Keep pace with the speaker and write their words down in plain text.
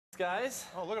guys.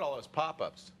 Oh, look at all those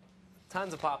pop-ups.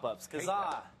 Tons of pop-ups.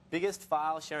 KaZaa, biggest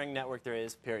file sharing network there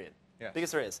is, period. Yes.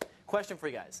 Biggest there is. Question for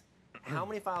you guys. How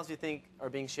many files do you think are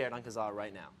being shared on KaZaa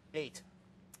right now? 8.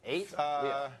 8?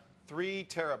 3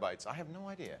 terabytes. I have no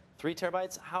idea. 3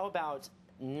 terabytes? How about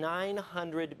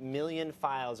 900 million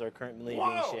files are currently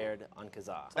being shared on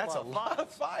KaZaa? That's a lot of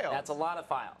files. That's a lot of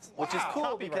files, which is cool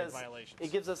Copyright because violations.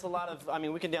 it gives us a lot of, I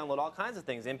mean, we can download all kinds of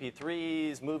things,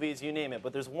 MP3s, movies, you name it,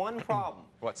 but there's one problem.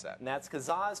 What's that? And that's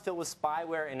KaZaa is filled with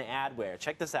spyware and adware.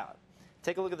 Check this out.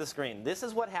 Take a look at the screen. This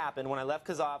is what happened when I left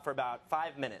KaZaa for about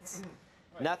 5 minutes.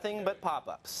 Nothing but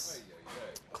pop-ups.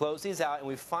 Close these out, and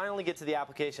we finally get to the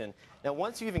application. Now,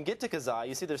 once you even get to KaZaa,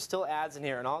 you see there's still ads in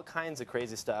here and all kinds of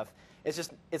crazy stuff.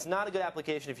 It's not a good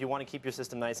application if you want to keep your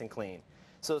system nice and clean.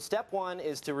 So step 1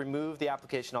 is to remove the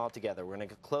application altogether. We're going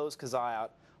to close KaZaa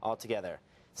out altogether.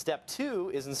 Step 2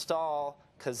 is install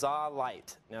KaZaa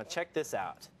Lite. Now, check this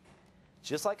out.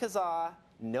 Just like KaZaa,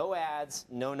 no ads,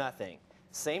 no nothing.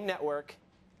 Same network.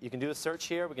 You can do a search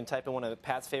here. We can type in one of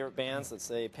Pat's favorite bands. Let's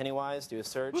say Pennywise. Do a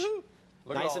search.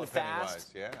 Look nice at all and the Pennywise.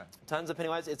 fast. Yeah. Tons of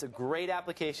Pennywise. It's a great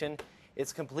application.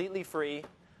 It's completely free.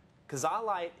 KaZaa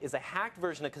Lite is a hacked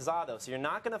version of KaZaa, though, so you're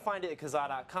not going to find it at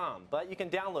KaZaa.com. But you can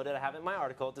download it. I have it in my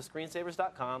article at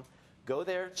thescreensavers.com. Go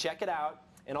there, check it out.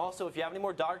 And also, if you have any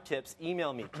more dark tips,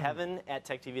 email me,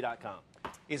 kevin@techtv.com.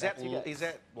 Is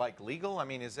that like legal? I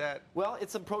mean, is that? Well,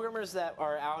 it's some programmers that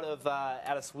are out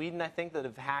of Sweden, I think, that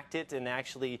have hacked it, and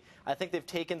actually, I think they've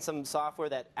taken some software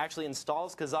that actually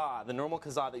installs KaZaa, the normal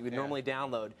KaZaa that you would normally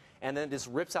download, and then just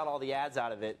rips out all the ads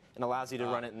out of it and allows you to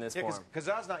run it in this form. Because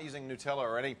KaZaa's not using Nutella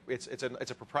or any. It's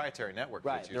a proprietary network.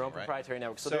 Right, their own proprietary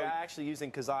network. So they're actually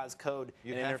using KaZaa's code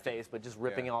and interface, but just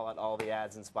ripping out all the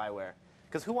ads and spyware.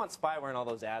 Because who wants spyware and all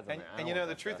those ads on there? And you know,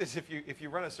 the truth is, if you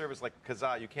run a service like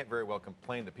KaZaa, you can't very well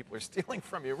complain that people are stealing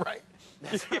from you, right?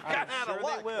 I'm sure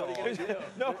they will.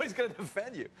 Nobody's going to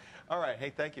defend you. All right.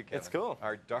 Hey, thank you, Kevin. It's cool.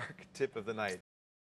 Our dark tip of the night.